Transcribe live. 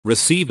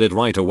Received it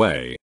right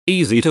away.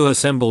 Easy to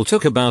assemble,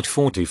 took about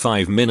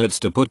 45 minutes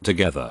to put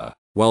together.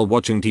 While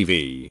watching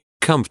TV.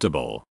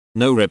 Comfortable.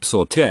 No rips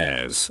or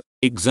tears.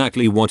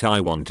 Exactly what I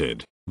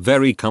wanted.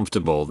 Very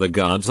comfortable. The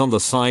guards on the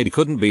side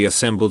couldn't be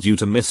assembled due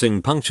to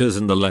missing punctures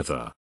in the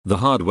leather. The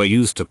hardware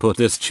used to put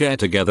this chair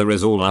together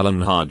is all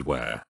Allen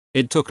hardware.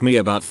 It took me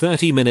about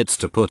 30 minutes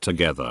to put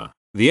together.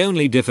 The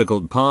only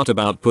difficult part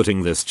about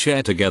putting this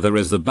chair together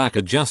is the back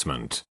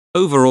adjustment.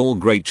 Overall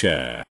great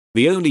chair.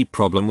 The only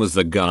problem was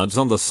the guards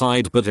on the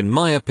side, but in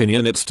my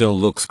opinion it still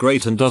looks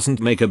great and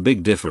doesn't make a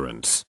big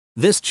difference.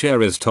 This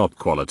chair is top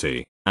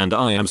quality, and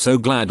I am so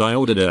glad I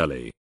ordered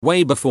early,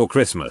 way before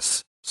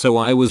Christmas, so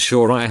I was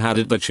sure I had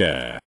it. The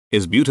chair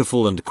is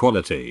beautiful and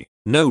quality.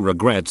 No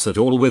regrets at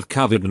all with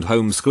COVID and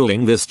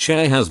homeschooling. This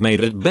chair has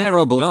made it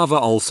bearable. Ava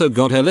also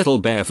got her little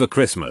bear for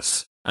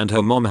Christmas, and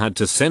her mom had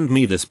to send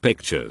me this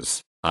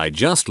pictures. I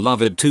just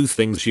love it. Two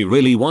things she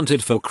really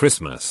wanted for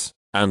Christmas.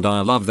 And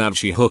I love that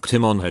she hooked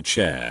him on her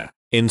chair,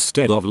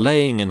 instead of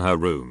laying in her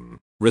room.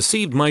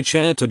 Received my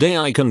chair today.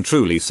 I can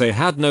truly say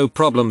had no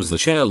problems. The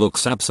chair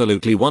looks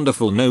absolutely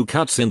wonderful. No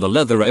cuts in the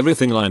leather.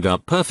 Everything lined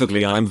up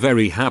perfectly. I'm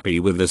very happy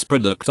with this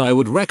product. I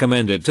would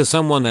recommend it to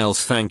someone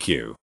else. Thank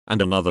you.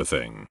 And another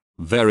thing.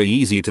 Very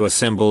easy to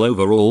assemble.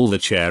 Overall the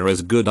chair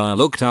is good. I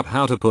looked up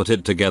how to put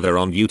it together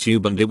on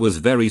YouTube and it was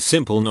very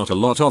simple. Not a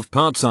lot of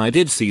parts. I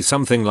did see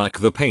something like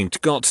the paint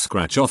got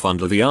scratch off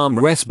under the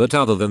armrest, but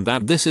other than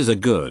that this is a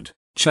good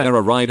chair.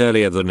 Arrived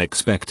earlier than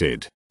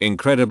expected.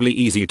 Incredibly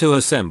easy to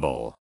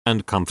assemble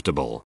and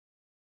comfortable.